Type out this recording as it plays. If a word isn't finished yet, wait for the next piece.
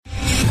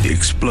the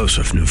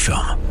explosive new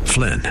film,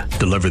 Flynn,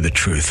 Deliver the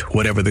Truth,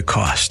 Whatever the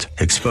Cost,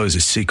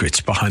 exposes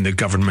secrets behind the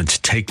government's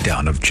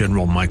takedown of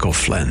General Michael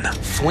Flynn.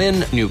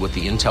 Flynn knew what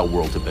the intel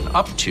world had been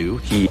up to.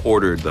 He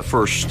ordered the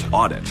first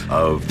audit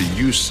of the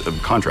use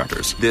of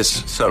contractors.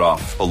 This set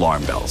off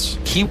alarm bells.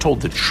 He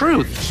told the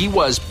truth. He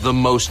was the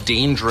most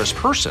dangerous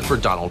person for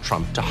Donald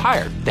Trump to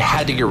hire. They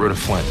had to get rid of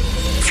Flynn.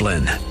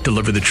 Flynn,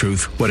 Deliver the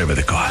Truth, Whatever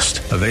the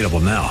Cost. Available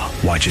now.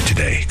 Watch it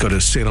today. Go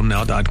to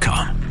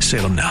salemnow.com.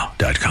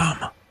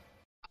 salemnow.com.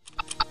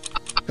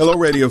 Hello,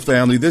 radio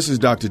family. This is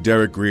Dr.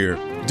 Derek Grier.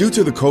 Due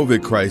to the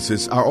COVID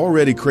crisis, our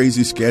already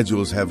crazy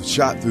schedules have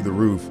shot through the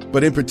roof.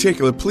 But in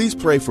particular, please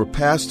pray for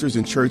pastors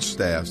and church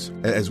staffs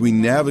as we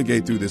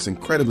navigate through this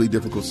incredibly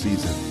difficult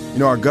season. You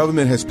know, our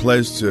government has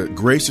pledged to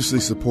graciously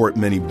support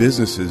many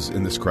businesses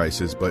in this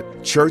crisis,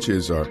 but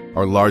churches are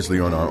largely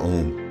on our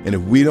own. And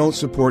if we don't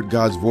support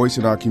God's voice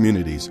in our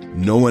communities,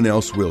 no one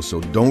else will. So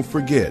don't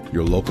forget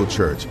your local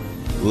church.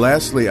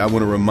 Lastly, I want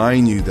to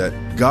remind you that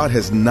God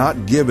has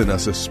not given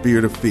us a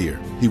spirit of fear.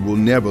 He will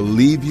never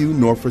leave you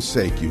nor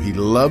forsake you. He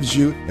loves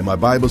you, and my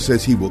Bible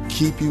says he will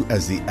keep you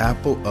as the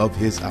apple of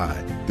his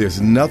eye. There's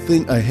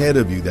nothing ahead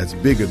of you that's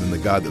bigger than the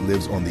God that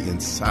lives on the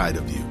inside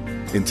of you.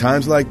 In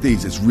times like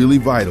these, it's really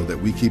vital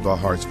that we keep our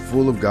hearts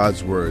full of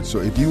God's word. So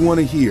if you want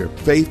to hear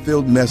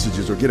faith-filled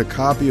messages or get a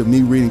copy of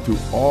me reading through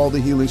all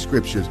the healing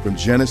scriptures from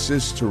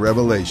Genesis to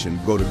Revelation,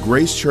 go to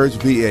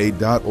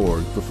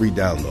gracechurchva.org for free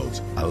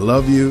downloads. I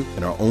love you,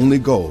 and our only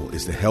goal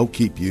is to help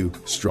keep you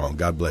strong.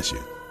 God bless you.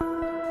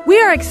 We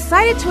are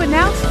excited to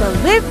announce the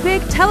Live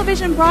Big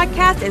television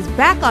broadcast is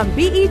back on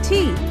BET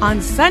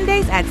on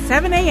Sundays at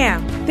 7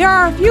 a.m. There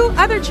are a few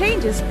other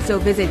changes, so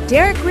visit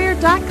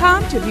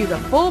DerekGrier.com to view the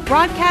full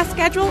broadcast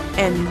schedule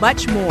and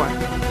much more.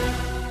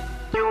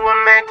 You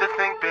were meant to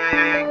think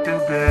big, too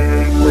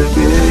big, we're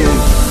big.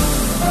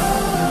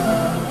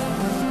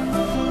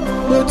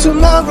 But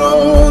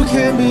tomorrow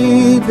can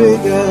be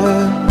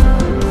bigger.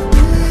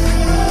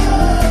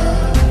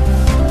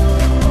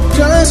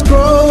 Just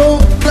grow,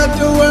 let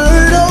the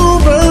word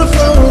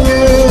overflow,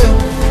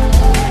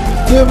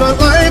 yeah. Live a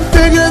life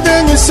bigger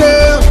than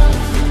yourself.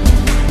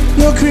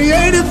 You're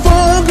created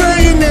for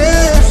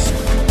greatness.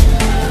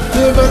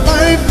 Live a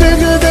life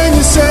bigger than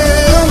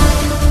yourself.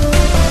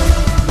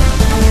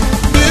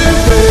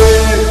 Live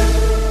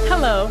big.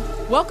 Hello,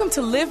 welcome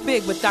to Live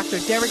Big with Dr.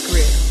 Derek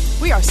Grier.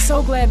 We are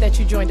so glad that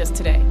you joined us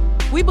today.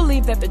 We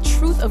believe that the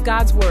truth of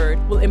God's Word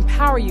will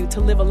empower you to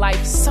live a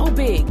life so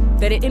big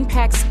that it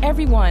impacts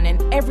everyone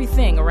and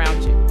everything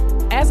around you.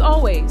 As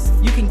always,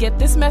 you can get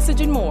this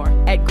message and more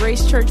at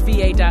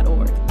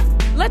gracechurchva.org.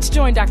 Let's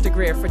join Dr.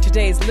 Grier for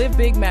today's Live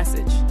Big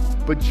message.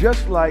 But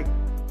just like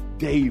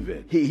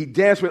David, he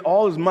danced with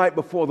all his might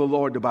before the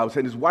Lord, the Bible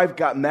said. His wife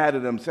got mad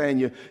at him, saying,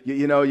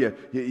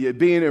 you're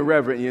being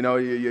irreverent,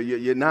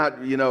 you're not,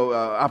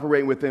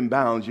 operating within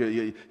bounds.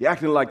 You're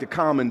acting like the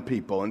common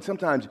people. And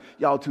sometimes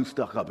y'all too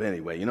stuck up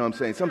anyway, you know what I'm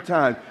saying?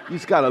 Sometimes you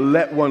just got to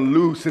let one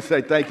loose and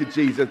say, thank you,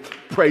 Jesus,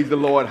 praise the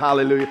Lord,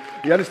 hallelujah.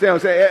 You understand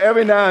what I'm saying?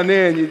 Every now and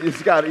then you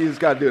just got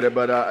to do that,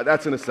 but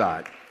that's an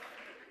aside.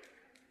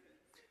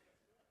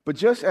 But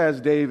just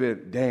as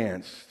David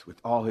danced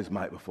with all his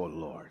might before the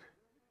Lord,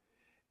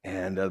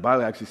 and the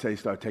Bible actually says he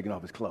started taking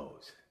off his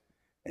clothes.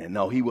 And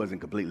no, he wasn't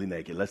completely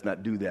naked. Let's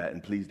not do that,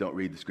 and please don't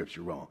read the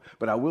scripture wrong.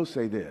 But I will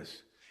say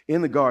this.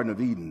 In the Garden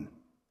of Eden,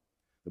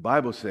 the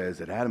Bible says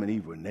that Adam and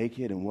Eve were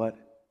naked and what?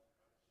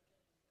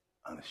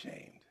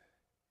 Unashamed.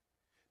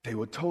 They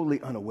were totally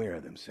unaware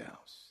of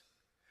themselves.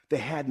 They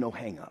had no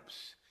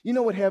hang-ups. You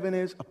know what heaven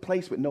is? A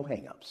place with no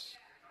hang-ups.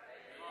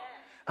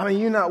 I mean,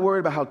 you're not worried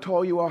about how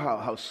tall you are,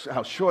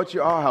 how short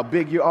you are, how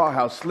big you are,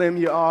 how slim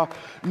you are,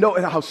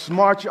 how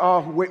smart you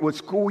are, what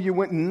school you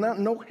went,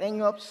 no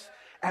hang-ups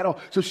at all.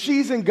 So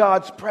she's in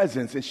God's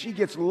presence, and she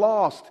gets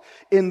lost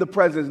in the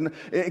presence. And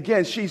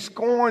again, she's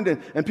scorned,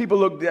 and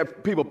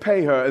people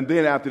pay her, and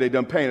then after they're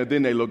done paying her,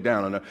 then they look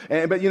down on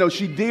her. But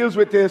she deals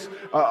with this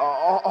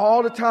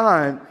all the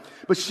time.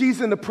 But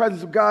she's in the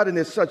presence of God, and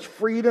there's such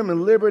freedom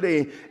and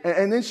liberty.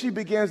 And then she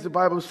begins, the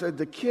Bible said,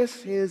 to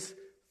kiss his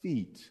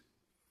feet.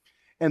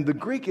 And the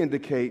Greek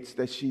indicates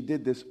that she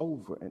did this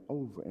over and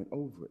over and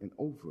over and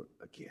over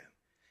again.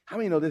 How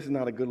many know this is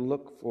not a good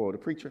look for the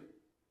preacher?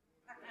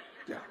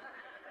 Yeah.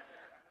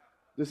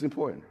 This is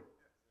important.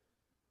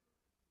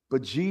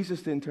 But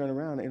Jesus didn't turn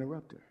around and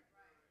interrupt her.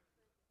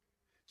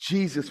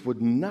 Jesus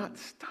would not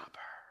stop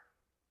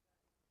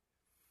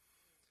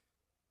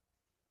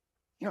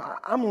her.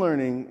 I'm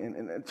learning,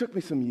 and it took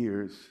me some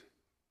years,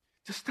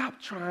 to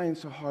stop trying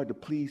so hard to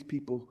please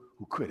people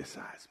who criticize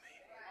me.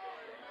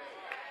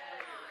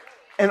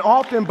 And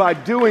often by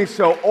doing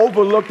so,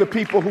 overlook the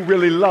people who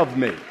really love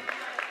me.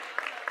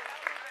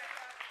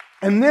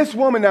 And this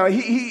woman now,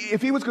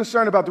 if he was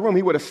concerned about the room,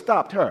 he would have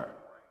stopped her.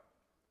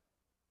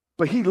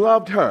 But he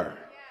loved her.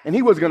 And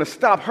he was going to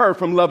stop her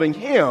from loving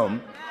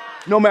him,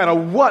 no matter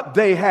what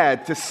they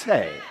had to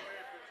say.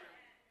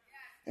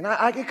 And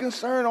I get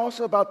concerned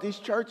also about these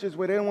churches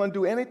where they don't want to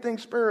do anything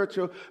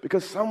spiritual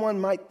because someone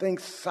might think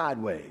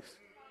sideways.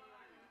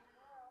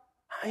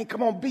 I mean,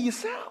 come on, be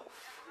yourself.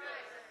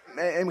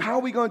 And how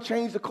are we going to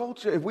change the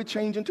culture if we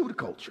change into the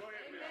culture?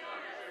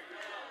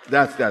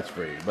 That's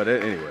free. But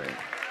anyway.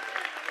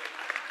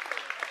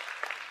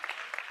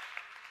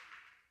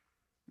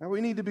 Now,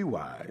 we need to be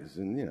wise.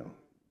 And,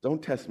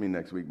 don't test me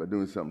next week by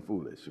doing something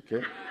foolish,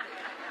 okay?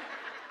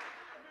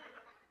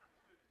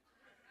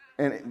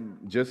 And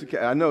just,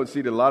 I know,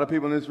 see, there are a lot of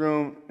people in this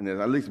room, and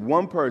there's at least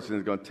one person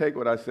that's going to take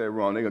what I said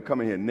wrong. They're going to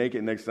come in here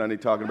naked next Sunday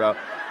talking about,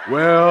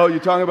 well, you're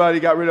talking about he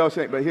got rid of all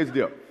shame. But here's the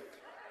deal.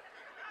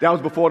 That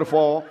was before the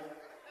fall.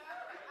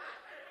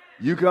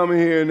 You come in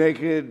here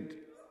naked,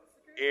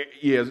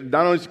 yes,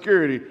 not only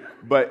security,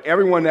 but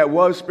everyone that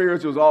was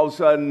spiritual is all of a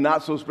sudden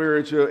not so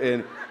spiritual,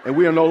 and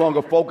we are no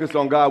longer focused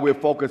on God. We're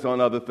focused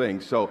on other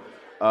things. So,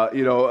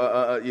 anyway,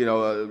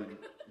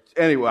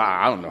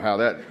 I don't know how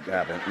that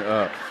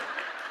happened.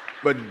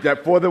 But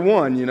that for the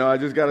one, I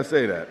just got to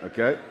say that,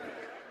 okay?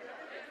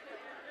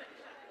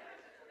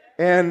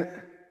 And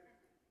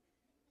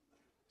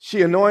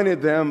she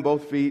anointed them,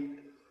 both feet,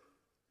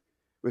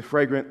 with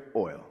fragrant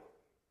oil.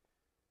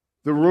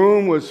 The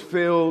room was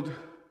filled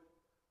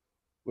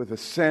with a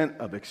scent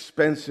of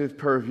expensive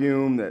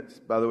perfume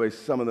that, by the way,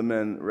 some of the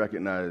men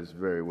recognized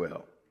very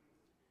well.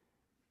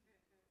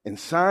 And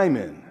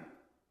Simon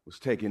was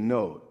taking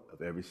note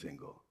of every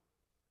single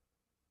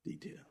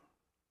detail.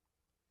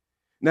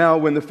 Now,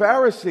 when the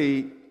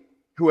Pharisee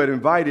who had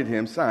invited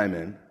him,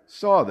 Simon,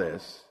 saw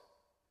this,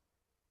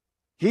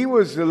 he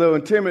was a little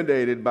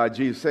intimidated by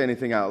Jesus saying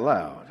anything out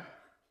loud.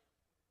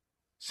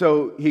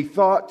 So he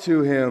thought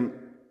to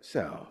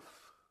himself,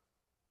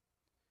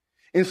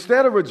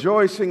 instead of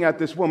rejoicing at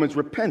this woman's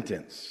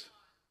repentance,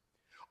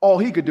 all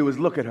he could do is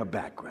look at her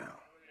background.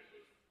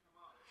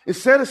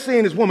 Instead of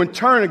seeing this woman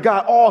turn to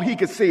God, all he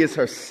could see is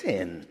her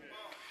sin.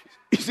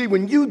 You see,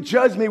 when you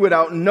judge me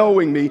without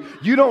knowing me,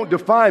 you don't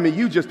define me,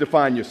 you just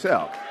define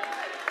yourself.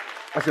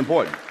 That's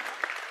important.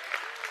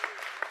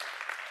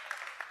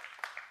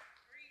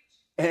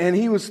 And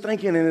he was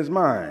thinking in his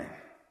mind,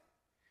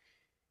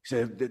 he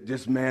said,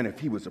 this man, if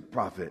he was a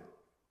prophet,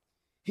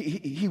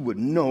 he would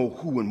know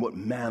who and what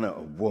manner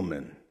of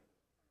woman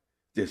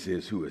this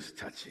is who is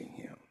touching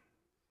him.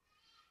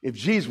 If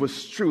Jesus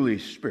was truly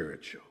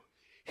spiritual,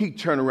 he'd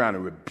turn around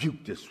and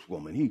rebuke this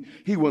woman.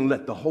 He wouldn't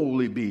let the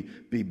holy be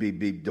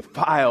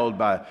defiled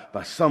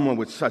by someone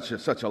with such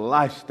a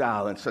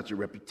lifestyle and such a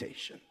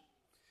reputation.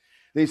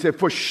 Then he said,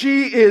 for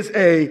she is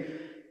a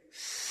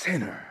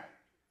sinner.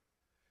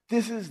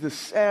 This is the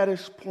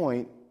saddest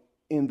point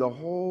in the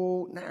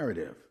whole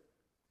narrative.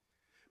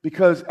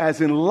 Because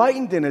as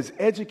enlightened and as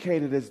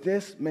educated as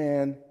this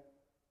man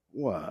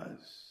was,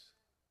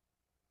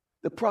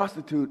 the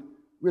prostitute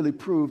really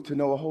proved to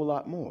know a whole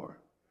lot more.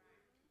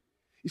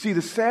 You see,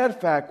 the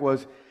sad fact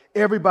was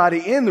everybody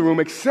in the room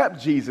except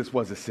Jesus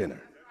was a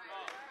sinner.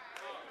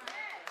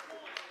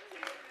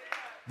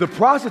 The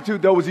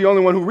prostitute, though, was the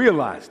only one who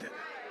realized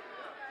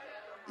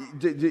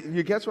it.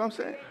 You guess what I'm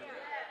saying?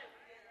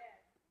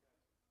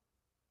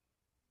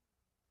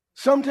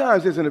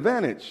 Sometimes there's an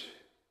advantage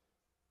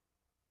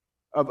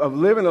of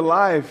living a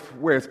life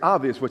where it's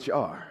obvious what you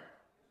are.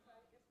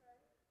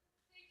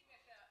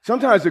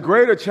 Sometimes the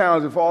greater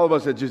challenge of all of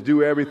us that just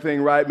do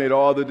everything right, made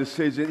all the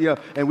decisions,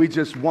 and we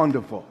just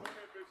wonderful.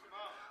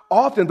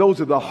 Often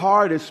those are the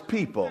hardest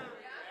people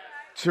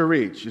to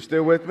reach. You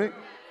still with me?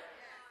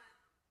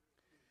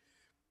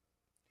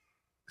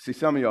 See,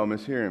 some of y'all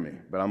mishearing me,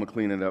 but I'm going to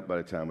clean it up by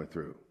the time we're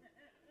through.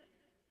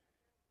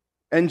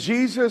 And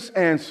Jesus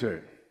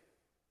answered.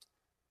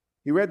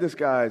 He read this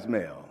guy's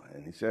mail,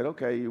 and he said,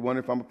 okay, you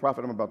wonder if I'm a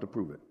prophet? I'm about to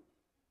prove it.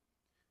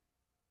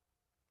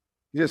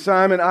 He said,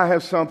 Simon, I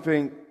have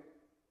something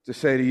to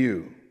say to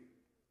you.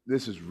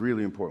 This is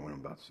really important what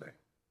I'm about to say.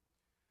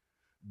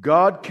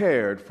 God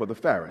cared for the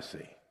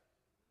Pharisee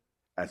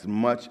as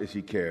much as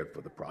he cared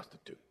for the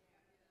prostitute.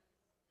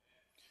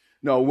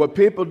 No, what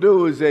people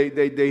do is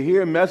they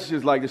hear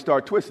messages like they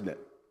start twisting it.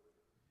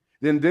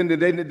 Then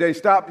they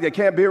stop. They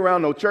can't be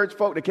around no church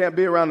folk. They can't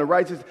be around the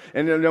righteous.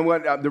 And then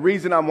what? The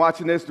reason I'm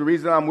watching this, the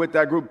reason I'm with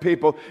that group of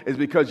people is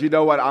because you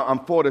know what?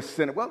 I'm for the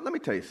sinner. Well, let me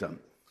tell you something.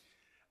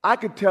 I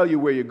could tell you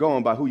where you're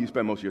going by who you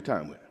spend most of your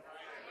time with.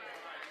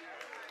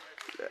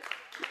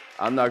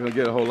 I'm not going to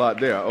get a whole lot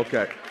there.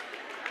 Okay.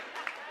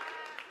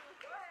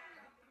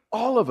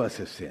 All of us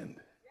have sinned.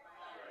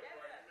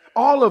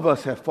 All of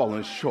us have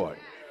fallen short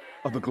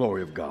of the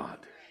glory of God.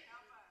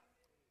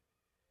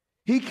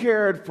 He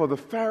cared for the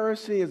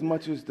Pharisee as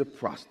much as the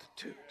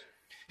prostitute.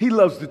 He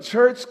loves the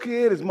church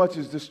kid as much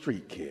as the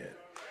street kid.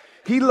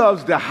 He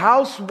loves the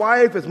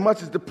housewife as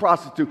much as the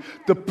prostitute,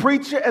 the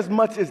preacher as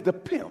much as the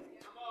pimp.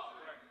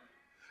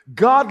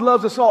 God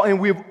loves us all, and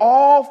we've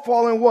all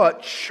fallen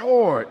what?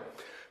 Short.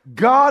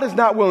 God is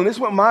not willing, this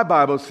is what my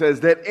Bible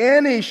says, that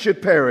any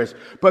should perish,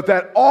 but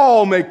that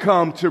all may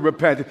come to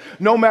repentance.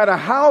 No matter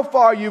how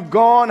far you've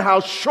gone,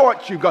 how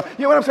short you've gone.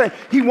 You know what I'm saying?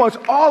 He wants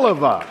all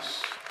of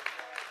us.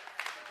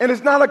 And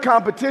it's not a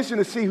competition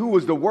to see who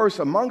was the worst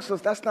amongst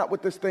us. That's not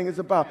what this thing is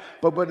about.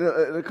 But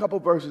in a couple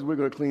verses, we're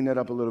going to clean that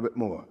up a little bit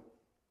more.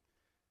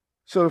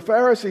 So the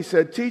Pharisee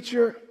said,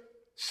 teacher,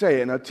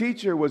 say it. Now,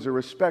 teacher was a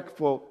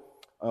respectful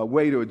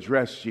way to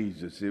address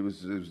Jesus. It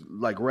was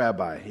like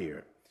rabbi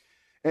here.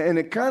 And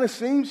it kind of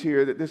seems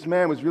here that this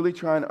man was really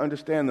trying to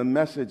understand the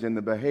message and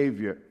the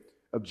behavior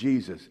of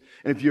Jesus.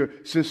 And if you're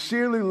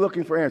sincerely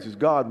looking for answers,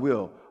 God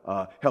will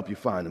help you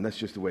find them. That's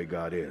just the way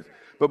God is.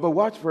 But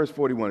watch verse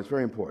 41. It's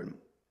very important.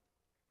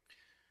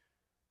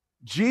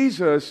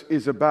 Jesus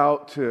is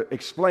about to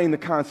explain the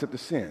concept of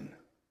sin.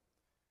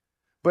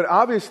 But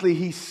obviously,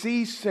 he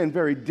sees sin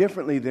very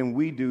differently than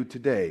we do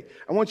today.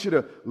 I want you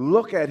to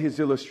look at his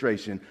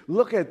illustration.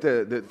 Look at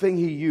the thing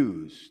he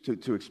used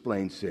to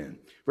explain sin.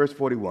 Verse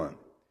 41.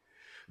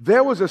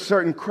 There was a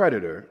certain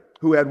creditor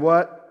who had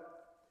what?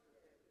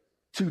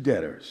 2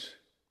 debtors.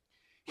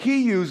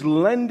 He used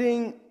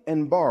lending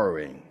and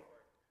borrowing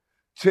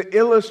to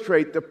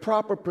illustrate the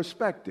proper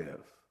perspective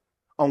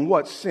on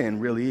what sin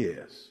really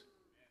is.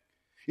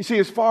 You see,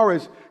 as far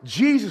as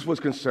Jesus was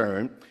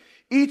concerned,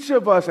 each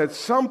of us at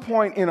some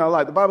point in our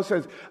life, the Bible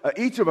says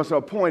each of us are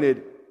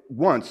appointed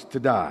once to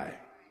die.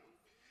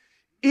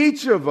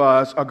 Each of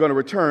us are going to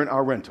return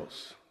our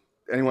rentals.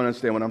 Anyone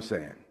understand what I'm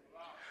saying?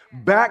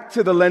 Back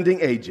to the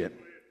lending agent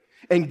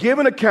and give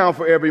an account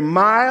for every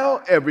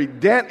mile, every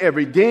dent,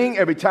 every ding,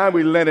 every time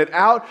we lend it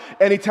out,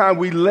 anytime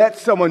we let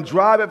someone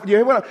drive it. You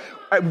hear what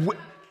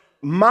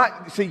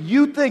see,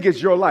 you think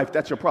it's your life.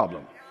 That's your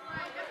problem.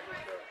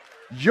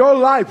 Your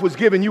life was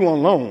given you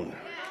on loan.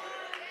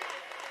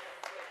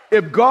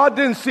 If God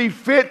didn't see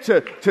fit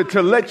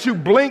to let you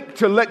blink,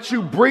 to let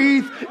you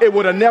breathe, it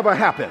would have never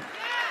happened.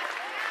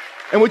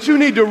 And what you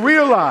need to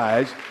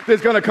realize,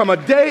 there's going to come a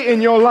day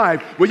in your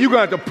life where you're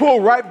going to have to pull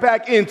right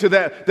back into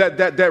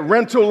that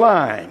rental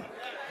line.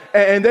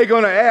 And they're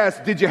going to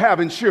ask, did you have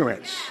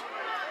insurance?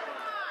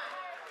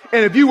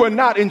 And if you were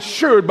not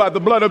insured by the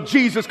blood of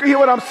Jesus, you hear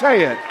what I'm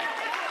saying?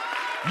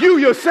 You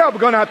yourself are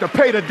going to have to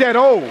pay the debt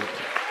owed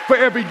for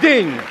every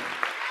ding,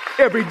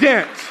 every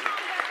dent,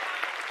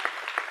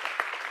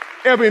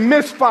 every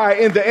misfire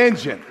in the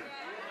engine.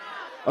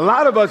 A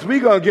lot of us, we're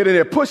going to get in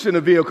there pushing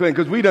the vehicle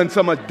because we done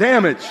so much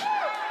damage.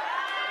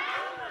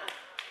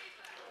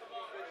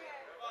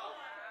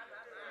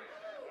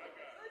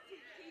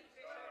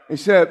 He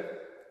said,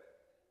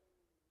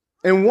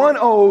 and one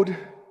owed,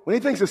 when he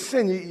thinks of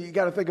sin, you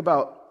got to think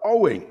about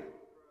owing.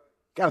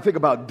 Got to think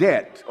about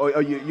debt,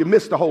 or you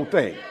miss the whole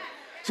thing.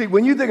 See,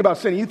 when you think about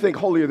sin, you think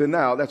holier than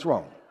thou. That's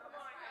wrong.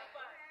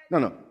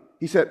 No.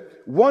 He said,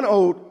 one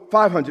owed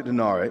 500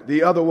 denarii,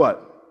 the other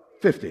what?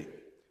 50.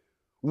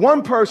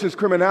 One person's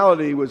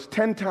criminality was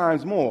 10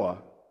 times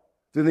more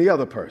than the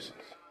other person's.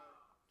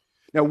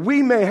 Now,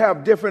 we may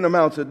have different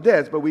amounts of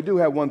debts, but we do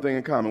have one thing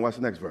in common. Watch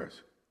the next verse.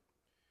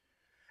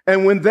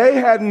 And when they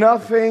had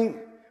nothing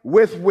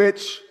with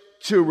which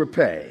to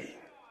repay,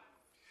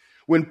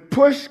 when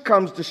push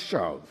comes to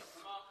shove,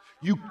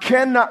 you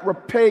cannot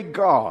repay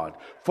God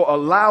for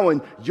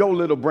allowing your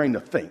little brain to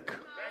think.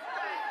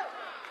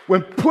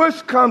 When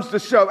push comes to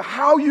shove,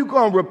 how are you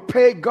going to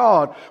repay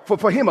God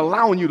for him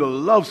allowing you to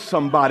love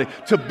somebody,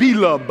 to be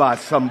loved by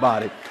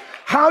somebody?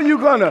 How are you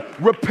going to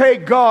repay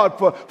God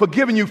for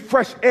giving you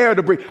fresh air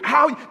to breathe?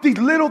 How these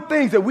little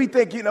things that we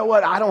think, you know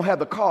what, I don't have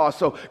the car,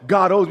 so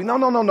God owes me.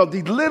 No.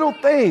 These little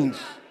things.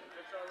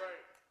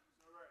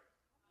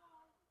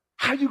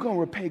 How are you going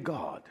to repay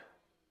God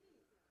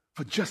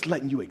for just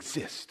letting you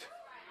exist?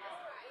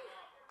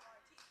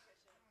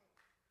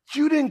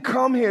 You didn't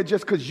come here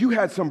just because you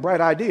had some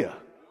bright idea.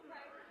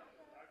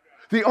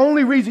 The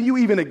only reason you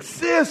even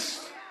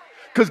exist,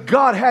 because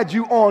God had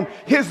you on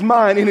his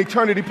mind in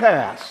eternity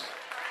past.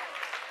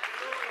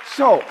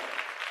 So,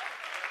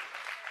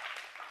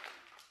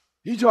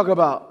 you talk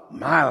about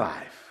my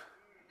life.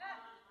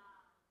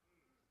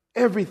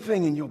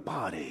 Everything in your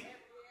body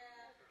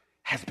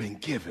has been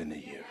given to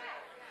you.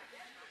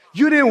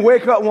 You didn't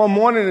wake up one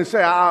morning and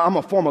say, I'm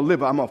a form of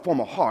liver, I'm a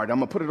form of heart, I'm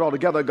going to put it all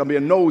together, it's going to be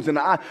a nose and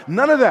an eye.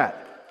 None of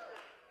that.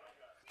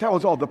 That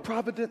was all the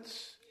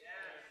providence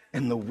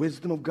and the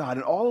wisdom of God.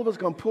 And all of us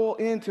going to pull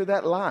into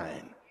that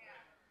line.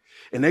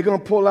 And they're going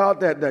to pull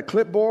out that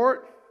clipboard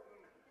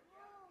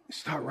and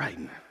start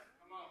writing.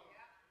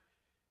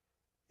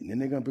 And then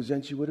they're going to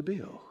present you with a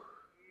bill.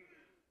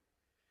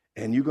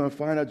 And you're going to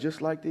find out just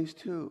like these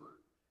two.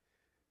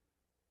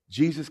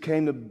 Jesus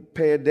came to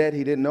pay a debt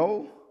he didn't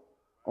owe,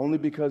 only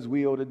because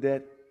we owed a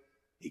debt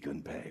he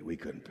couldn't pay. We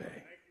couldn't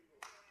pay.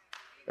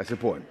 That's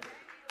important.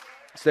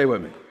 Stay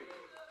with me.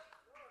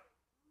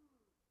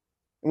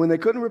 And when they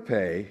couldn't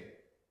repay,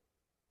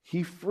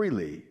 he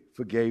freely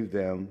forgave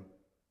them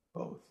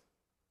both.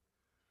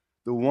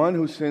 The one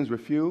whose sins were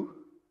few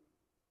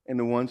and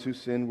the ones whose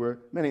sin were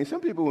many. And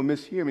some people will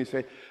mishear me and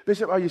say,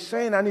 Bishop, are you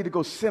saying I need to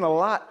go sin a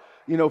lot,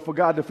 for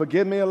God to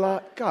forgive me a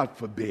lot? God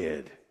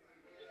forbid.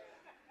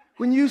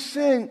 When you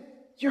sin,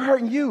 you're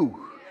hurting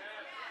you.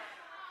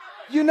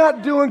 You're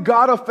not doing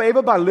God a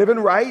favor by living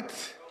right.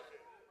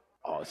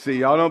 Oh, see,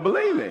 y'all don't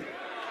believe me.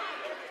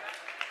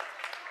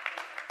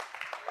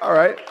 All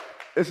right.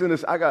 Listen,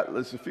 this. I got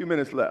a few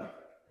minutes left.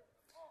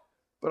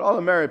 But all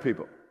the married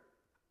people,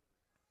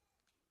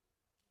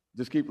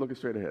 just keep looking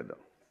straight ahead, though. .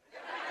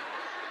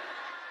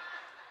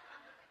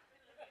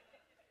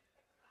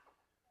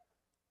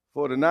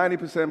 For the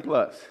 90%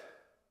 plus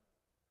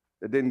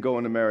that didn't go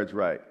in the marriage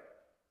right,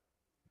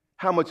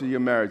 how much of your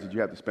marriage did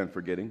you have to spend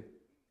forgetting?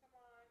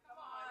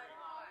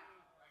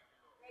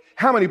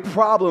 How many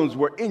problems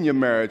were in your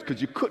marriage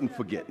because you couldn't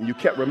forget and you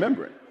kept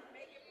remembering?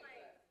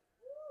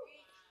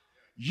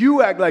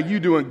 You act like you're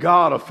doing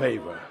God a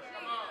favor.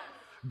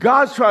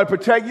 God's trying to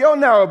protect your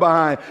narrow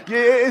behind. Yeah,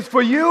 it's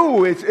for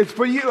you. It's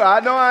for you. I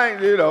know I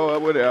ain't,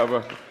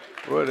 whatever.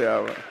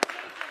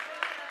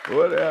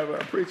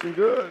 I'm preaching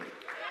good.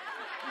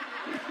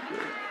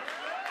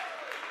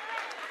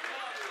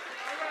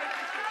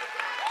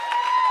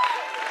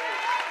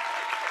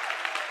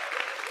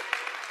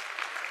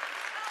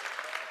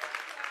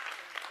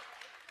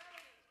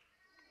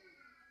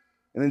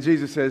 And then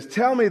Jesus says,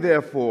 tell me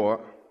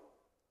therefore,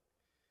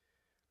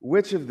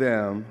 which of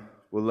them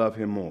will love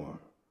him more?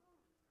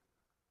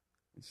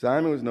 And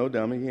Simon was no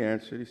dummy. He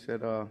answered. He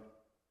said, I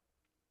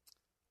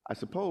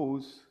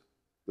suppose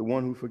the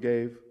one who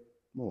forgave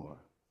more.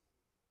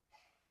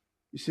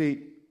 You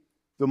see,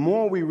 the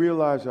more we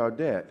realize our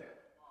debt,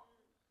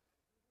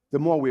 the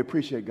more we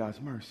appreciate God's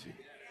mercy.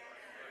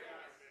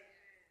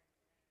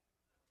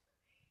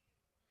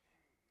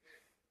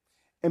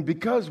 And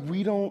because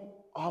we don't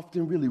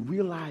often really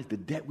realize the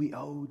debt we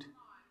owed,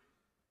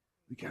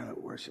 we kind of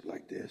worship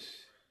like this.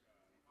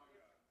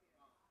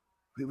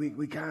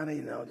 We kind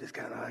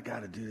of, I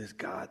got to do this,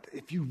 God.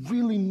 If you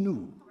really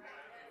knew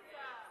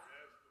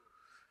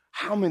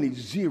how many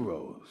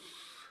zeros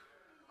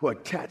were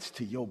attached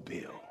to your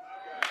bill,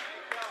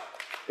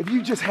 if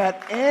you just had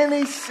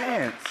any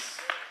sense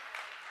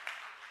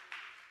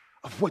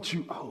of what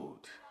you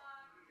owed,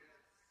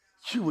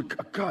 you would,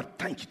 God,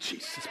 thank you,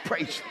 Jesus.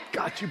 Praise you.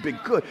 God, you've been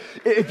good.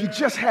 If you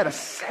just had a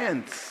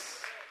sense.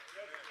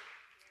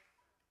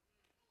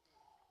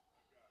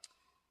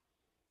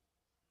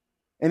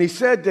 And he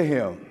said to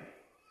him,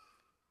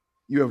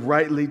 you have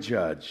rightly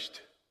judged.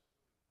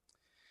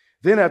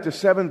 Then after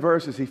 7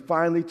 verses, he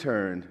finally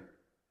turned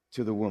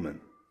to the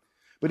woman.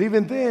 But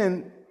even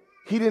then,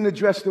 he didn't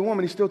address the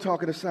woman. He's still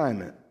talking to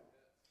Simon.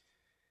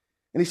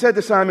 And he said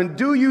to Simon,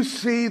 do you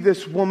see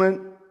this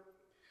woman?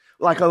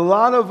 Like a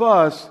lot of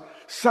us,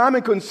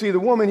 Simon couldn't see the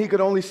woman. He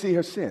could only see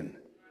her sin.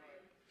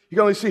 He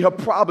could only see her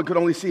problem, could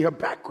only see her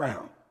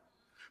background.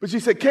 But she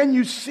said, can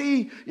you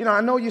see, I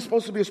know you're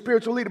supposed to be a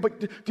spiritual leader, but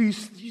do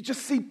you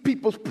just see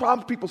people's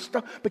problems, people's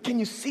stuff, but can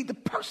you see the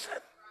person?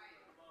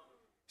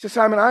 He said,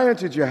 Simon, I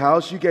entered your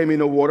house. You gave me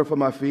no water for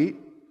my feet.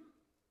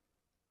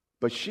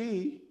 But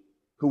she,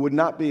 who would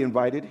not be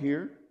invited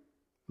here,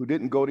 who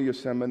didn't go to your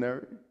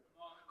seminary,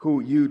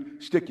 who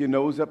you'd stick your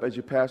nose up as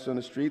you pass on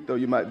the street, though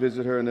you might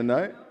visit her in the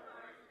night.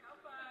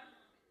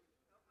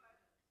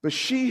 But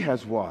she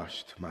has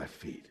washed my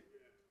feet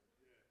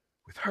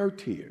with her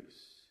tears.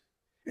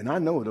 And I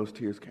know where those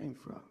tears came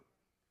from.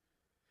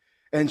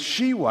 And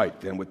she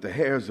wiped them with the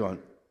hairs on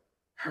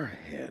her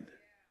head.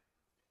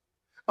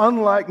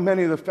 Unlike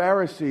many of the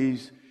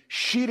Pharisees,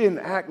 she didn't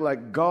act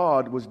like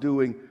God was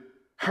doing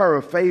her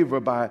a favor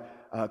by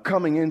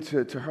coming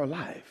into her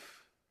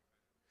life.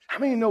 How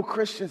many know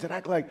Christians that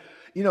act like,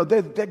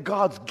 they're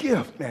God's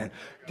gift, man?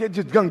 They're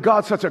just,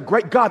 God's such a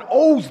great, God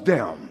owes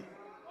them.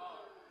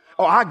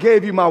 Oh, I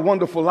gave you my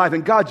wonderful life,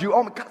 and God, you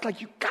owe me. God's like,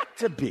 you got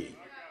to be.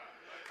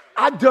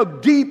 I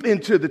dug deep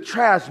into the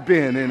trash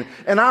bin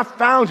and I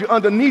found you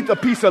underneath a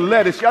piece of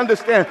lettuce. You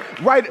understand?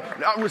 Right,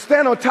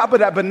 stand on top of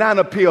that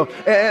banana peel.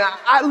 And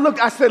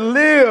I said,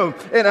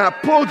 live. And I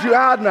pulled you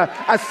out and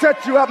I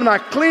set you up and I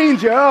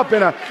cleaned you up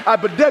and I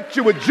bedecked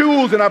you with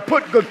jewels and I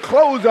put good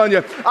clothes on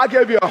you. I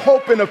gave you a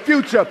hope in the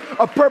future,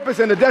 a purpose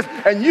in the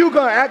destiny. And you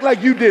gonna act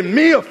like you did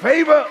me a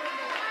favor?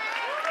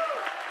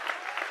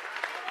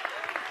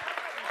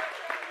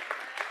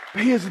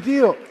 But here's the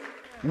deal.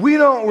 We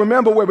don't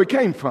remember where we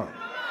came from.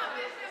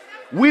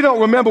 We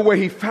don't remember where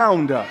he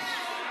found us.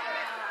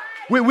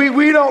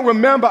 We don't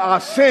remember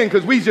our sin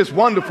because we just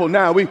wonderful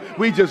now. We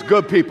just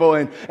good people.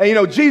 And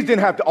Jesus didn't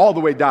have to all the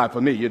way die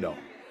for me, He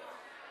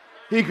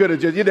could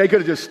have they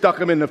could have just stuck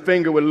him in the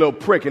finger with a little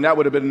prick and that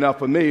would have been enough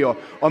for me. Or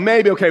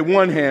maybe,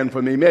 one hand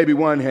for me, maybe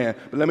one hand.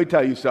 But let me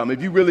tell you something.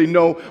 If you really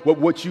know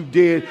what you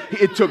did,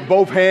 it took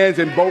both hands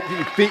and both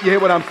feet. You hear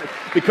what I'm saying?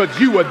 Because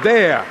you were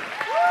there.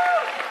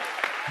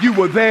 You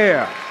were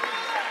there.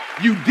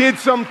 You did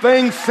some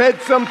things,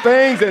 said some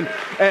things,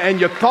 and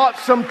you thought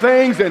some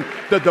things, and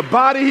the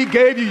body he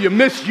gave you, you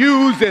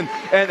misused, and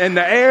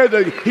the air,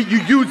 you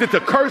used it to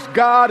curse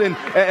God,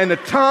 and the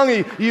tongue,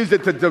 he used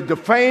it to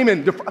defame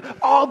and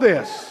all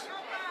this.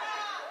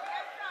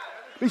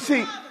 You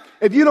see,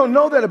 if you don't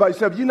know that about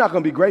yourself, you're not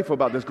going to be grateful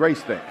about this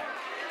grace thing.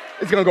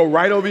 It's going to go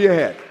right over your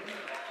head.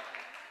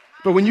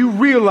 But when you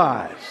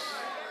realize,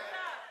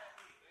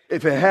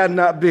 if it had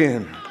not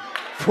been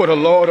for the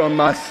Lord on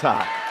my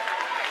side,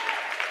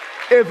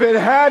 if it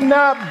had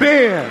not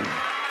been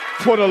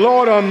for the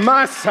Lord on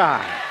my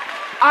side,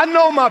 I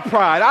know my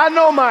pride, I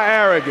know my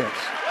arrogance,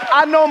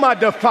 I know my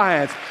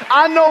defiance,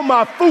 I know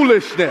my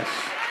foolishness.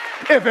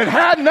 If it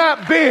had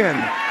not been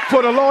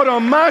for the Lord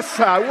on my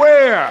side,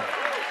 where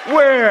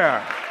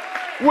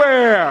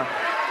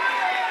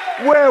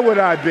would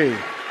I be?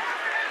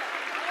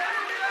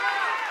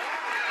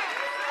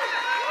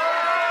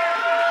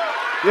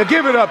 Yeah,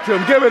 give it up to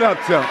him. Give it up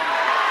to him.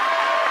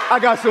 I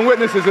got some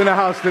witnesses in the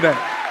house today.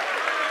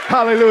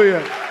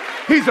 Hallelujah.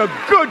 He's a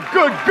good,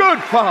 good, good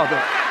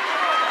Father.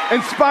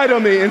 In spite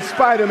of me, in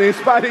spite of me, in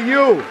spite of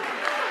you.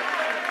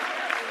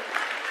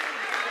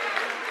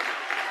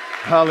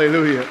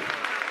 Hallelujah.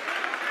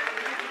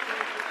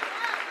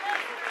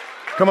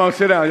 Come on,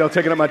 sit down. Y'all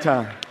taking up my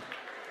time.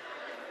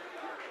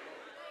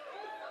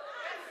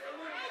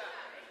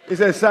 He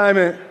said,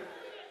 Simon,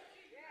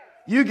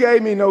 you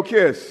gave me no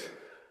kiss.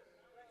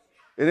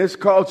 In this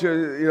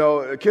culture, you know,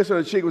 a kiss on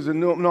the cheek was a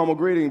normal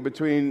greeting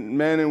between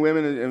men and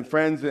women and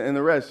friends and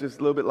the rest, just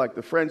a little bit like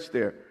the French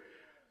there.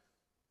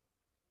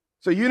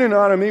 So you didn't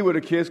honor me with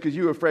a kiss because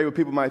you were afraid what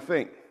people might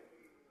think.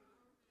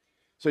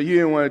 So you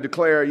didn't want to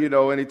declare, you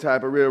know, any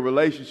type of real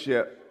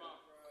relationship.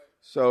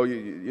 So,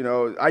 you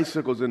know,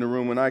 icicles in the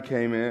room when I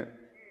came in.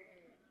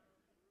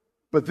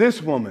 But this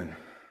woman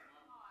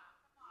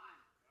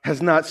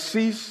has not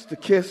ceased to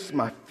kiss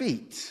my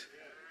feet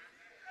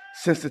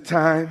since the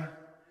time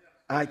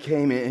I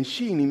came in, and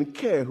she didn't even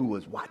care who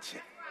was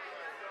watching.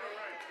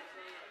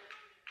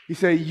 He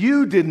said,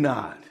 you did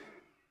not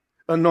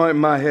anoint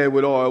my head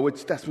with oil,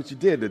 which that's what you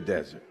did in the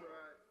desert.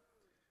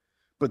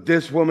 But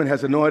this woman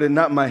has anointed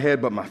not my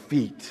head, but my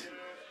feet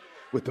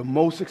with the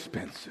most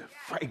expensive,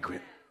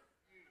 fragrant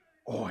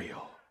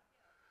oil.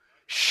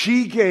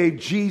 She gave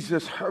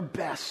Jesus her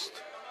best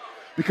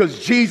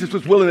because Jesus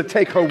was willing to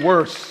take her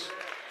worst.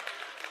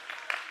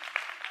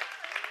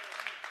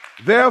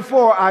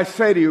 Therefore, I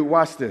say to you,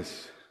 watch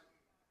this.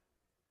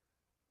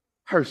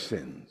 Her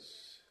sins.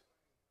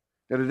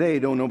 Now today,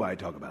 don't nobody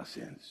talk about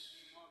sins.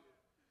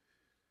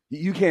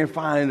 You can't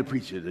find a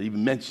preacher that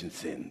even mentions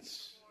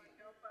sins.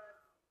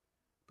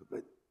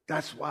 But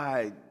that's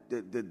why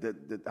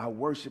our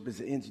worship is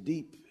an inch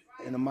deep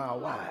and a mile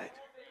wide.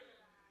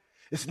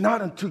 It's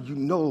not until you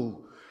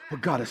know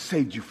what God has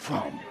saved you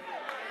from.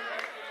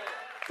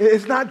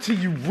 It's not until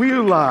you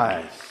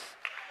realize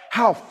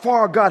how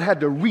far God had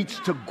to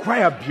reach to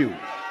grab you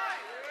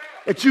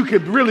that you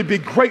can really be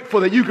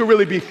grateful, that you can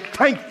really be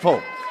thankful.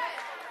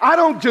 I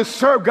don't just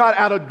serve God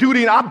out of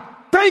duty, and I'm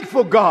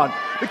thankful, God,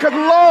 because,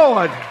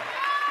 Lord,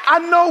 I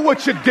know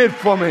what you did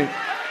for me.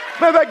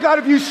 Matter of fact, God,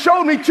 if you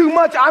showed me too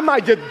much, I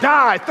might just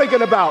die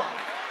thinking about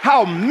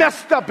how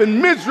messed up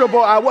and miserable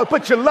I was,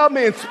 but you love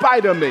me in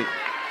spite of me. He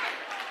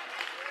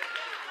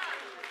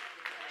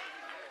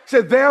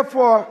said,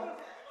 therefore,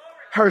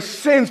 her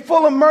sins,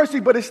 full of mercy,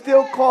 but it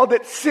still called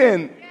it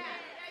sin.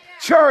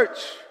 Church,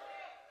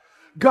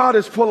 God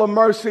is full of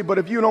mercy, but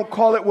if you don't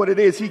call it what it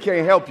is, he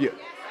can't help you.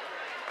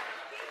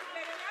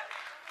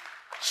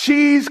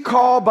 She's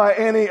called by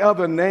any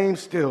other name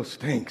still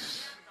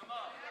stinks.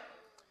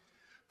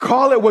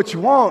 Call it what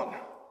you want,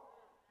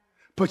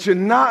 but you're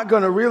not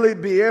going to really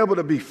be able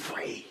to be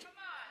free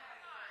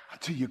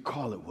until you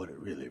call it what it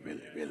really,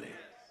 really, really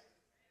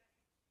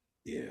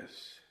is.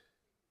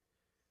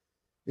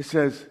 It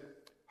says,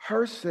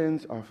 her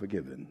sins are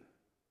forgiven,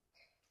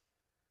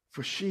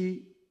 for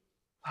she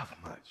loved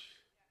much.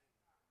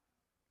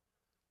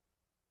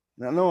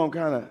 Now, I know I'm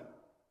kind of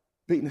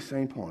beating the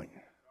same point,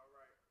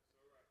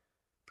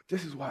 but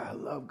this is why I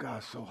love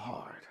God so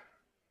hard.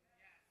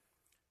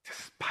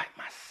 Despite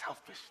my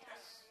selfishness,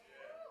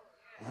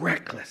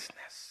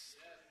 recklessness,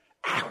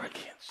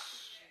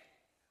 arrogance,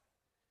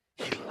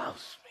 he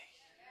loves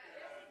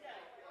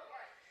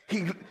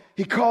me.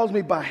 He calls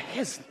me by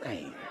his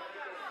name.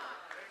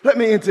 Let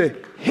me into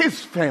his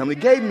family,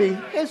 gave me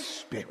his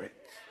spirit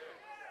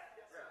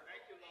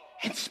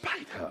in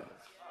spite of.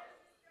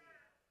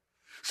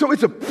 So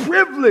it's a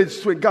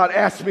privilege when God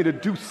asks me to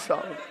do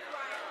something.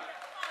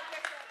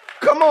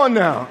 Come on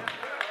now.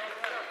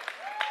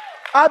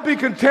 I'd be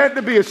content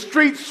to be a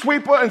street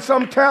sweeper in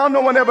some town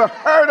no one ever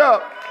heard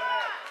of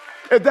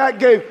if that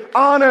gave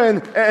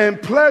honor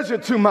and pleasure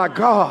to my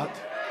God.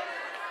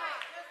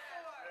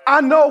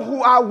 I know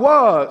who I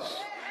was.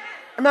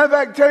 As a matter of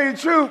fact, tell you the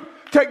truth,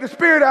 take the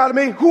spirit out of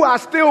me, who I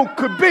still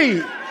could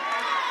be.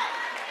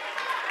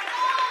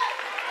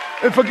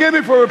 And forgive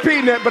me for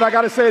repeating it, but I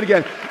got to say it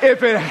again.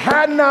 If it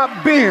had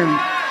not been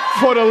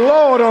for the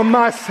Lord on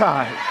my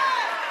side,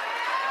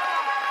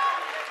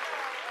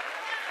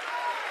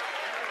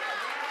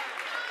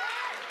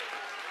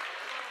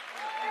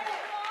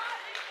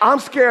 I'm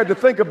scared to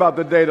think about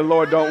the day the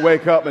Lord don't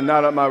wake up and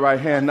not at my right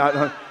hand.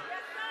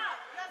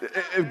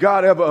 If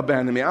God ever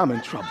abandoned me, I'm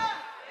in trouble.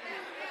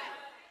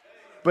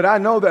 But I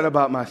know that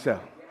about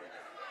myself.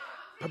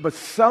 But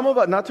some of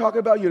us, not talking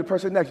about you, the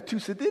person next to you,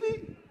 said, did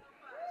he?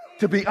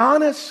 To be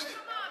honest,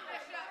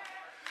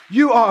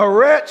 you are a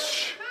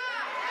wretch.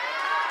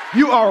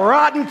 You are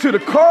rotten to the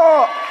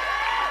core.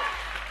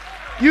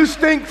 You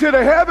stink to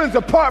the heavens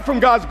apart from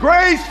God's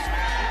grace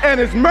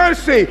and his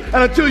mercy. And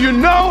until you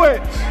know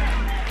it,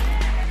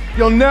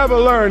 you'll never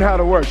learn how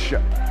to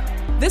worship.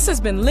 This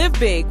has been Live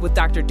Big with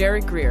Dr.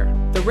 Derek Grier,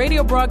 the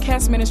radio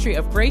broadcast ministry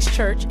of Grace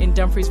Church in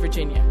Dumfries,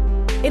 Virginia.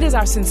 It is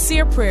our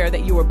sincere prayer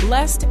that you are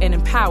blessed and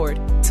empowered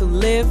to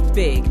live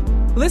big.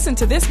 Listen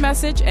to this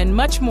message and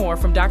much more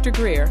from Dr.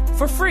 Grier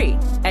for free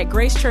at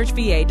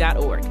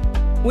gracechurchva.org.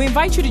 We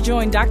invite you to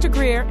join Dr.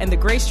 Greer and the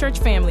Grace Church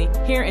family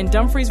here in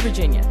Dumfries,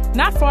 Virginia,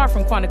 not far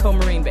from Quantico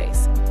Marine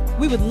Base.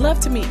 We would love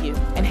to meet you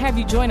and have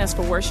you join us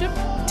for worship,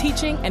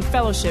 teaching, and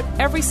fellowship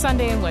every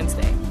Sunday and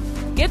Wednesday.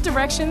 Get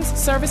directions,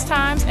 service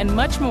times, and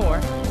much more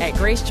at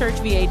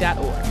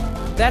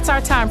gracechurchva.org. That's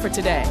our time for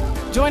today.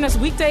 Join us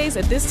weekdays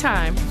at this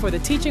time for the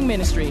teaching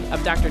ministry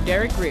of Dr.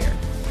 Derek Greer.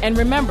 And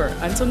remember,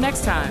 until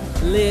next time,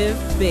 live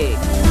big.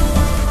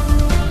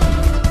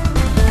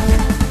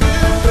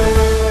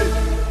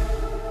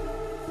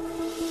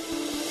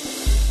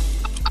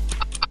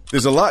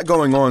 There's a lot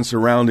going on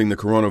surrounding the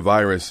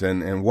coronavirus,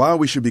 and while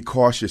we should be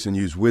cautious and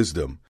use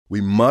wisdom,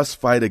 we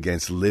must fight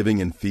against living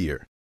in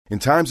fear. In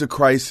times of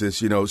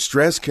crisis,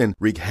 stress can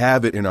wreak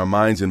havoc in our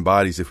minds and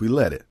bodies if we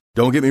let it.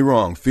 Don't get me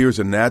wrong, fear is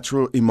a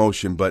natural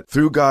emotion, but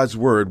through God's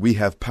word, we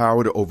have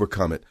power to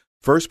overcome it.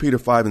 1 Peter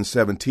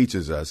 5:7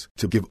 teaches us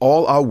to give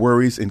all our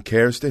worries and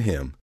cares to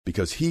Him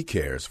because He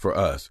cares for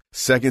us.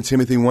 2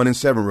 Timothy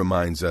 1:7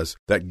 reminds us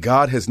that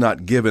God has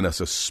not given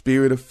us a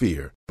spirit of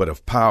fear, but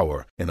of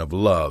power and of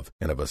love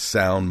and of a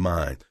sound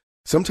mind.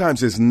 Sometimes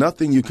there's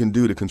nothing you can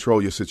do to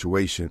control your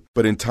situation,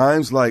 but in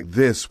times like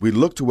this, we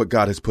look to what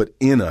God has put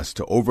in us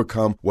to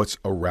overcome what's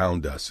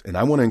around us. And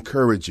I want to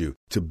encourage you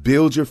to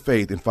build your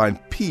faith and find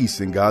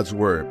peace in God's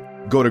Word.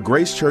 Go to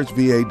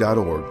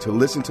gracechurchva.org to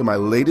listen to my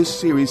latest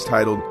series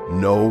titled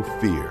No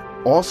Fear.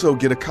 Also,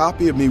 get a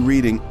copy of me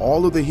reading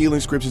all of the healing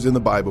scriptures in the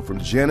Bible from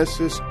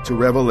Genesis to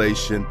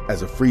Revelation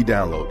as a free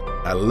download.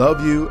 I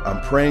love you,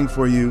 I'm praying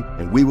for you,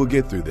 and we will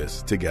get through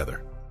this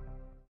together.